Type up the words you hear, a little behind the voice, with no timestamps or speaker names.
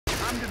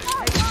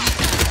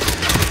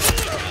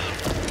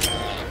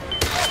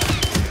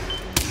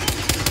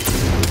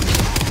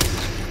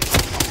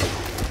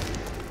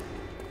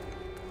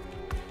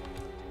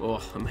Oh,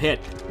 I'm hit.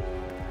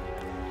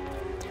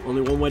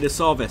 Only one way to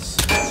solve this.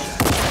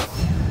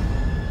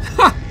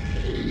 Ha!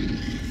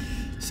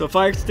 So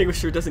fire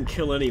extinguisher doesn't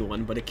kill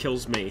anyone, but it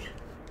kills me.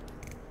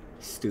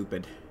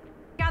 Stupid.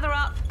 Gather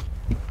up.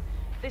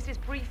 This is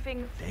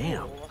briefing.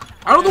 Damn.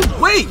 Out of the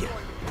way!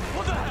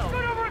 What the hell?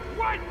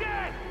 Right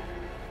there!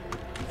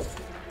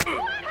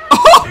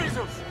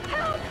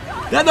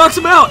 Oh! That knocks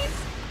him out!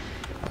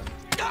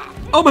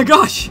 Oh my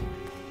gosh!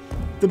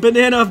 The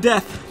banana of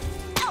death.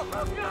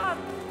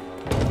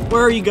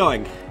 Where are you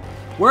going?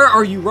 Where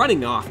are you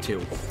running off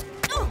to?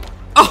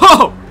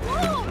 Oh!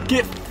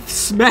 Get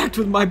smacked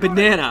with my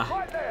banana.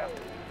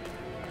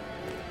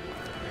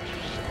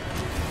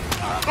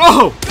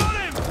 Oh! Got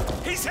him!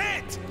 He's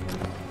hit!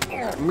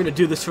 I'm gonna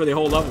do this for the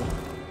whole level.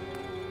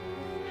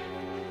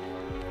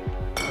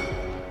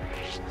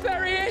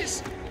 There he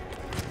is!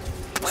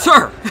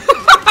 Sir!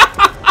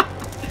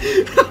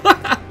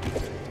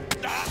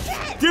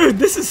 Dude,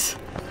 this is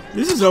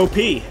OP.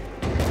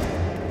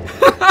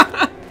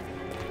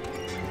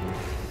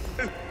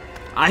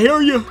 I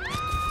hear you.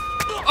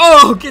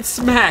 Oh, get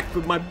smacked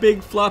with my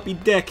big floppy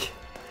dick.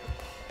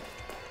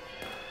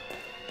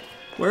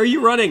 Where are you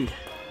running?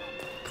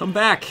 Come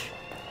back.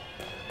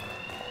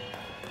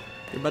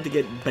 You're about to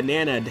get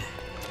bananaed.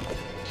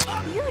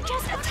 You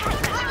just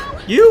attacked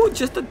him. You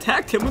just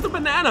attacked him with a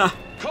banana.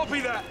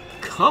 Copy that!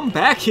 Come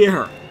back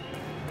here.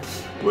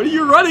 What are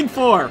you running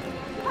for?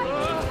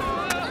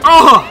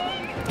 Oh!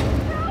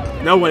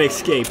 No one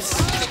escapes.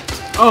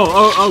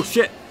 Oh,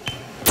 shit.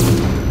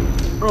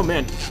 Oh,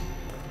 man.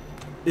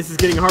 This is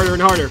getting harder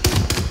and harder.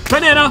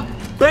 Banana!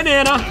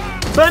 Banana!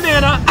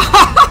 Banana!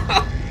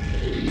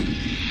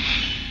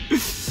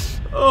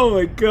 Oh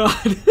my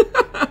god.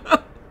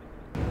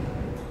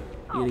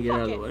 You gonna get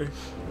out of the way?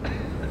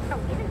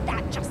 Isn't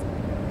that just...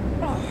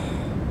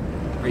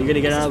 Are you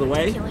gonna get out of the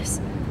way? Ridiculous.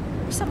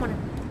 Someone...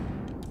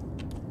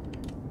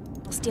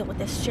 Let's deal with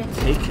this shit.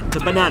 Take the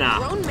banana.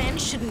 Grown men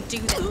shouldn't do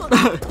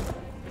that.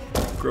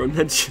 Grown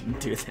men shouldn't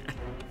do that.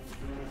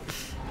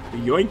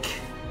 Yoink.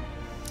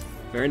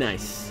 Very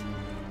nice.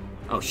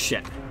 Oh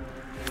shit.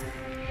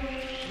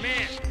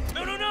 Man!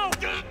 No!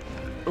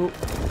 Oh.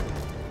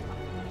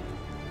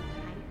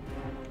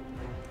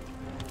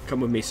 Come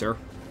with me, sir.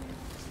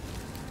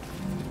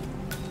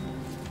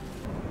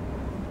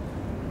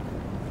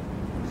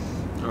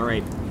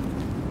 Alright.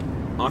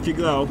 Off you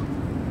go.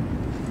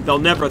 They'll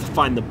never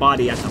find the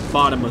body at the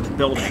bottom of the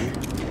building.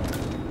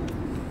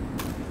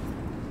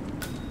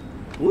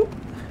 Whoop.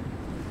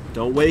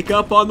 Don't wake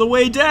up on the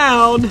way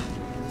down!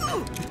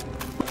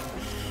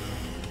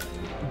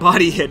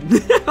 Body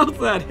hidden. How's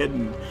that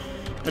hidden?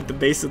 At the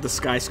base of the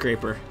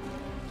skyscraper.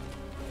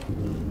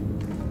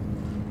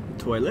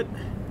 Toilet.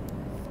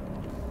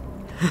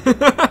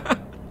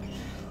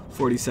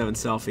 47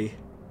 selfie.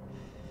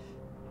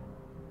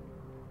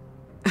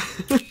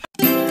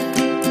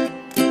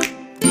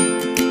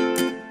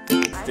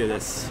 Let's do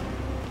this.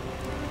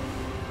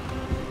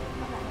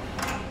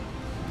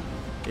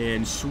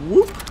 And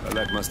swoop.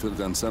 Alec must have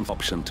done some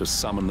option to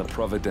summon the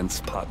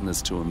Providence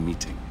partners to a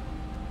meeting.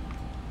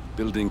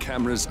 Building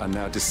cameras are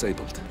now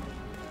disabled.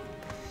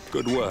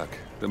 Good work.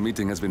 The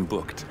meeting has been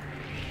booked.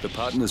 The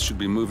partners should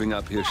be moving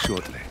up here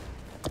shortly.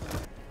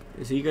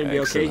 Is he gonna be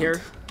okay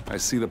here? I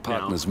see the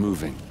partners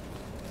moving.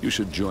 You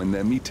should join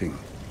their meeting.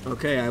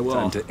 Okay, I will.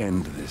 Time to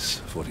end this,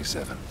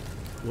 47.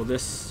 Will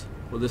this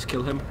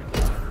kill him?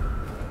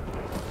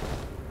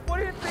 What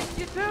do you think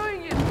you're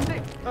doing, you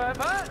sick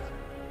pervert?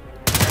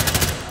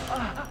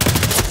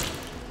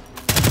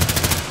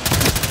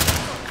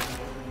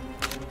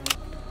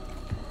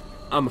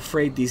 I'm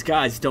afraid these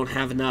guys don't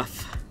have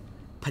enough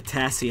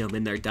potassium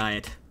in their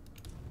diet.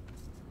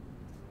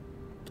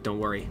 But don't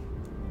worry.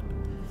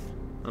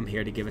 I'm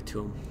here to give it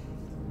to them.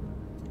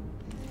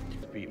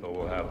 People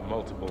will have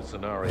multiple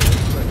scenarios.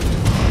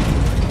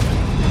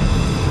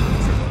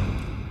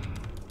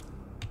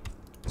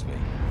 It's me.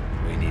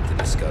 We need to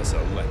discuss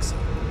Alexa.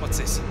 What's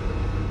this?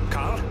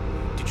 Carl?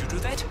 Did you do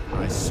that?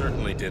 I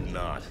certainly did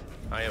not.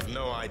 I have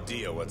no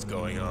idea what's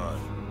going on.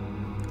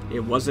 It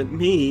wasn't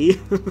me.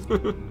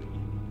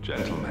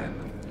 Gentlemen.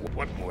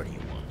 What more do you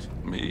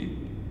want? Me?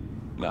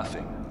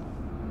 Nothing.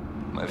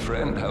 My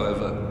friend,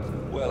 however,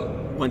 well,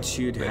 Wants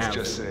you to let's have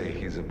just say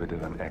he's a bit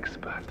of an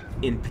expert.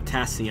 in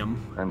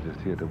potassium. I'm just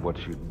here to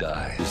watch you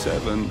die.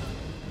 7.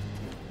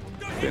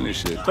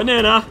 Finish it.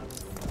 Banana!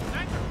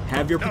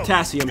 Have your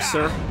potassium,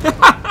 sir.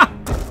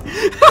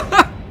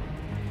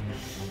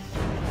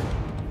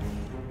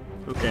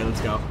 Okay,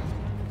 let's go.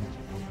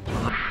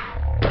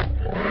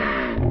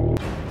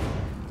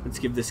 Let's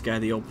give this guy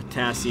the old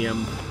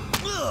potassium.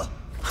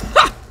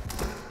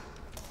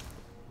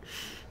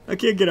 I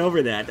can't get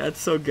over that. That's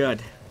so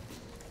good.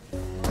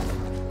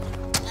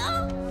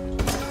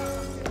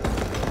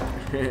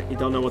 You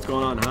don't know what's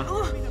going on, huh?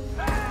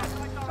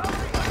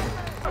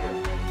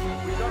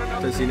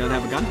 Does he not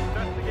have a gun?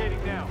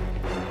 Investigating now.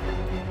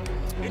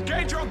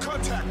 Engage on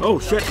contact! Oh,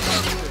 shit.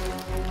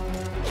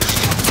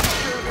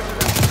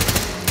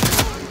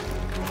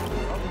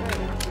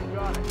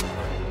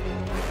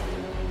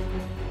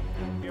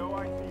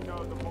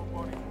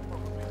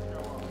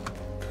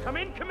 Come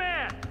in,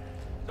 command!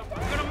 So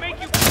I'm gonna make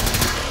you...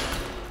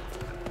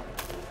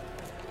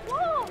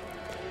 Whoa!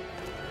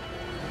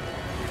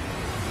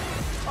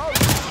 Oh,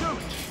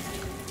 shoot!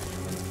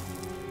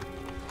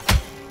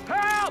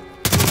 Help!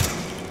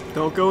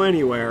 Don't go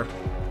anywhere.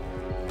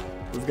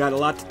 We've got a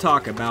lot to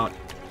talk about.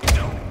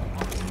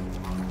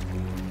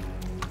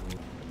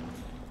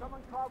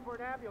 Someone call for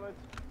an ambulance.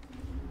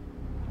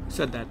 Who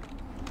said that?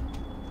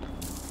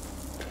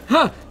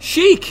 Huh!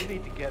 Sheik!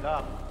 Need to get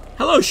up.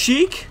 Hello,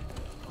 Sheik!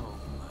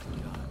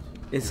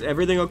 Is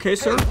everything okay,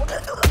 sir?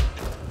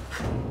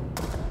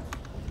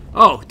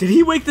 Oh, did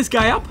he wake this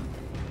guy up?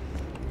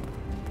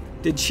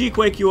 Did Sheik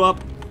wake you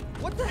up?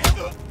 What the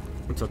hell?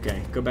 It's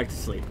okay. Go back to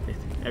sleep.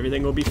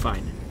 Everything will be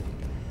fine.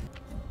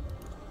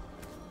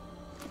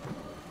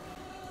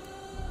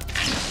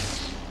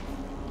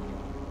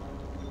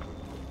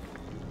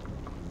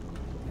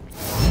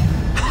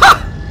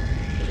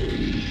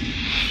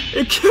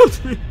 It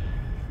killed me!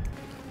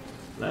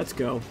 Let's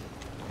go.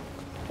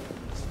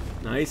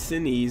 Nice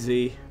and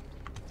easy.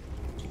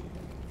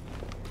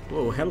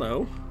 Whoa,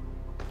 hello.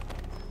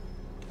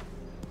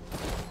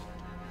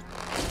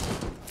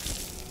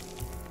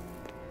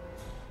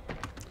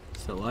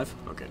 Still alive?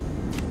 Okay.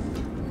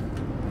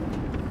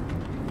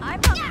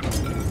 I'm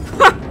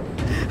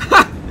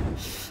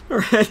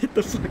Alright, hit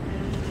the fuck.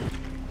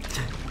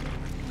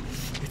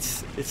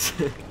 It's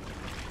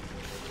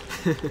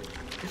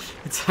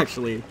it's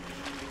actually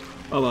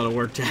a lot of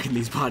work dragging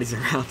these bodies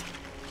around.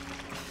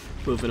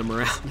 Moving them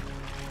around.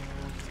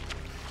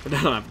 But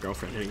I don't have a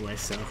girlfriend anyway,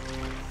 so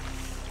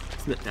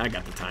I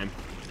got the time.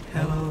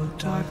 Hello,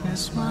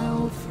 darkness, my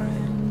old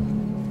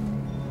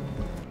friend.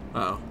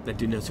 Uh-oh, that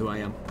dude knows who I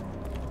am.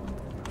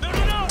 No,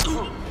 no,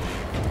 no!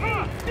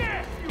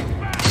 Yes, you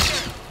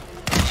bastard!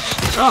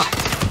 Ah!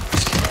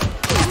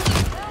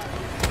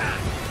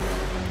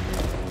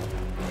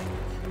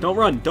 Don't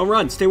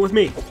run, stay with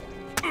me.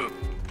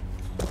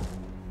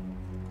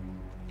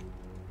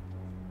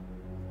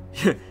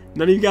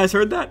 None of you guys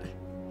heard that?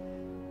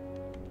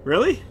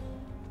 Really?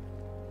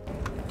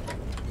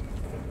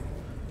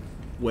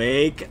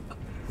 Wakey,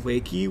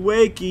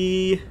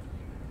 wakey.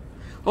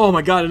 Oh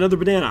my god, another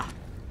banana.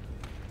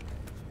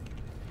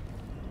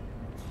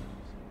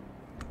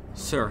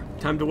 Sir,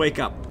 time to wake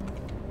up.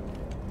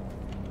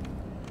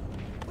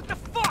 What the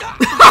fuck?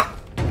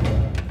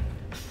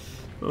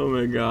 Oh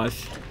my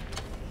gosh.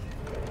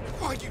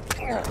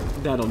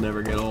 That'll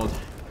never get old.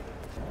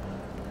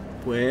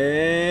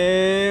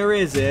 Where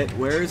is it?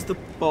 Where's the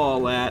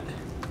ball at?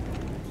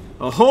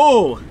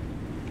 Oh-ho!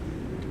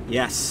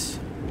 Yes.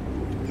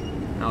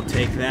 I'll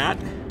take that.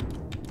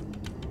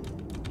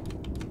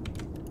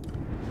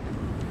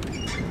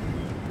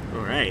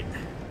 Alright.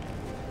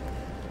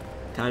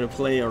 Time to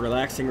play a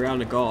relaxing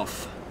round of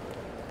golf.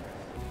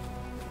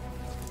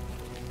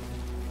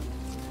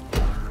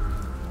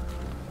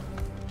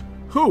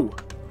 Who?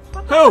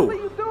 What Who? are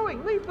you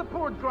doing? Leave the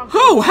poor drunk.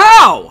 Who?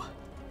 How?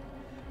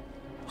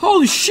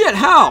 Holy shit,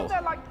 how?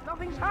 They're like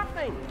nothing's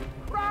happening.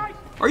 Christ!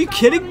 Are you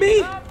kidding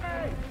me? Help me!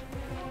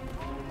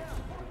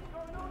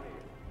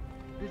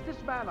 There's this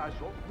man I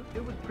saw.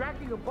 It was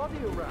dragging a body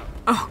around.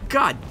 Oh,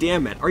 god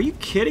damn it. Are you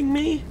kidding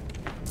me?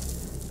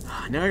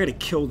 Now I gotta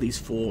kill these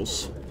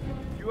fools.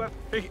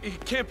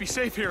 It can't be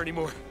safe here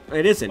anymore.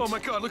 It isn't. Oh my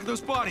god, look at those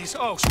bodies.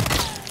 Oh,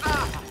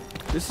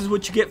 This is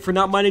what you get for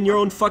not minding your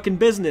own fucking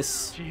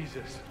business.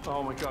 Jesus.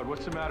 Oh my god,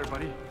 what's the matter,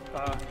 buddy?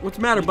 What's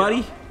the matter,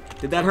 buddy?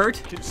 Did that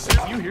hurt?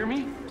 Can you hear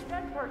me?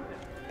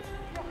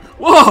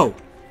 Whoa!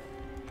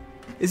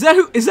 Is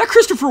that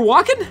Christopher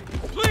Walken?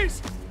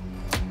 please!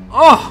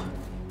 Oh!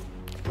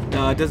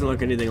 No, it doesn't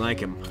look anything like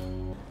him.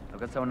 I've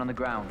got someone on the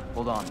ground.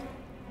 Hold on.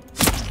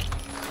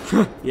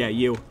 Yeah,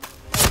 you.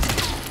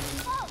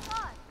 Oh,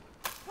 God!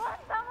 What?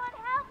 Someone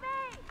help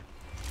me!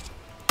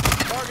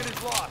 Target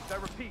is lost. I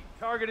repeat,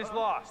 target is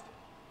lost.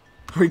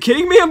 Are you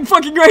kidding me? I'm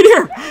fucking right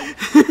here!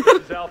 This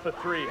is Alpha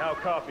 3. How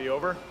copy?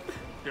 Over.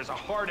 There's a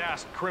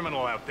hard-ass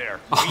criminal out there.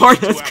 A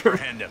hard-ass criminal.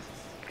 Apprehend him.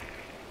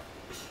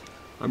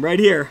 I'm right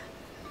here.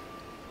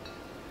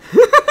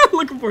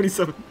 Look at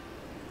 47.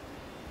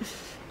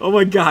 Oh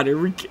my god,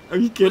 are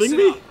you kidding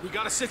me? We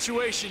got a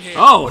situation here.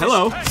 Oh,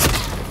 hello.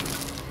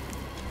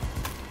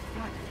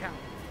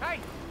 Hey!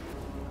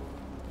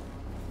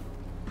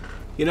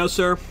 You know,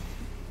 sir,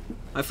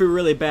 I feel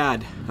really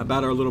bad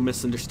about our little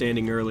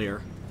misunderstanding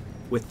earlier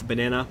with the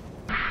banana.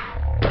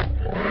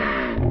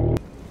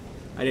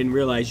 I didn't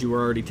realize you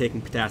were already taking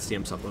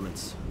potassium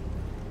supplements.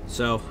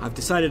 So, I've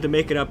decided to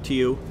make it up to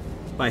you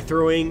by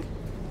throwing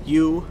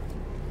you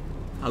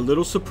a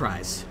little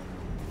surprise.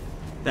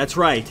 That's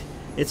right,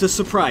 it's a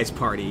surprise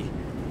party.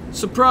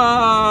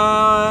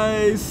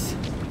 Surprise!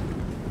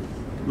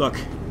 Look,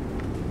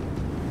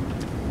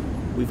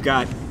 we've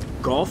got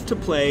golf to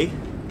play,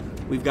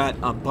 we've got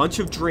a bunch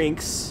of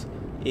drinks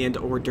and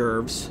hors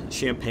d'oeuvres,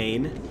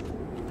 champagne,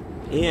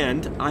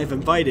 And I've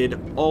invited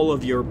all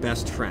of your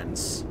best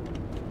friends.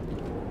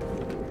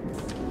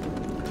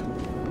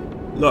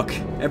 Look,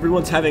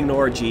 everyone's having an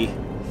orgy,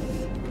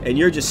 and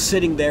you're just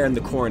sitting there in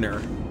the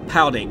corner,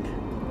 pouting.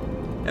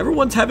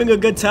 Everyone's having a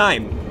good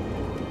time.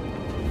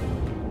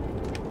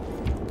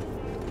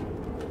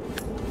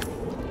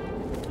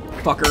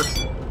 Fucker.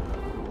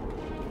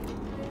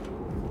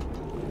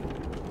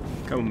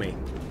 Come with me.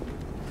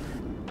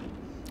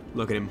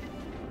 Look at him.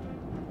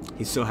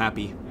 He's so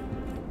happy.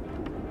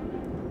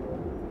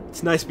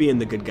 It's nice being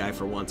the good guy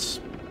for once.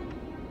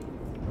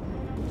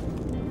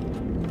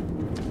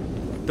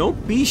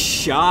 Don't be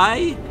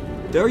shy.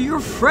 They're your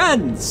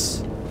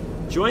friends.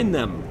 Join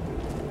them.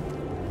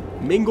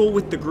 Mingle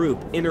with the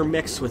group.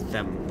 Intermix with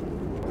them.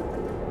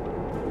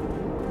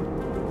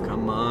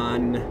 Come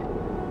on.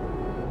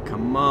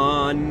 Come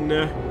on.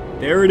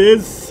 There it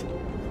is.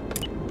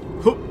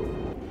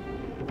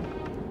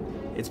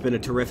 It's been a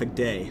terrific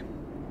day.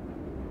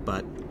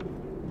 But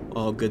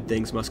all good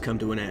things must come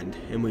to an end,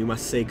 and we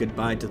must say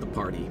goodbye to the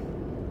party.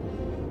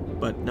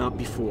 But not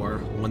before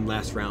one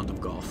last round of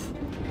golf.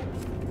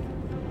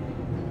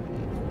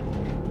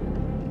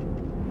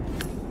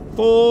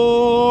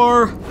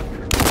 4.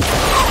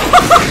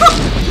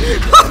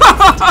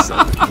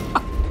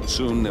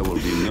 Soon there will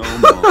be no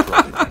more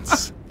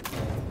Providence.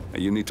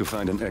 You need to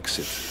find an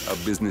exit. Our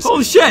business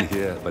Holy is shit!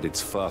 here, but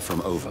it's far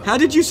from over. How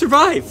did you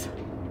survive?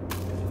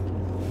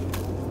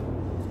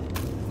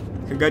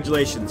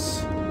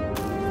 Congratulations.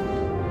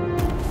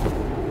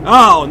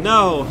 Oh,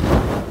 no!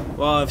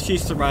 Well, if she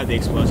survived the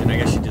explosion, I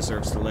guess she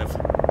deserves to live.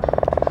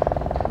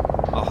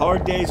 A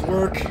hard day's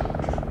work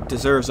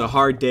deserves a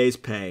hard day's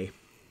pay.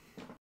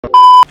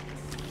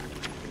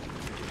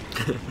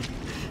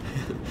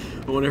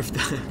 I wonder if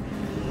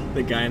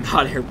the guy in the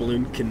hot air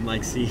balloon can,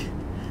 like, see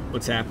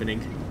what's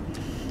happening.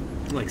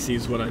 Like,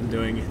 sees what I'm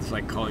doing. It's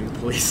like calling the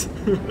police.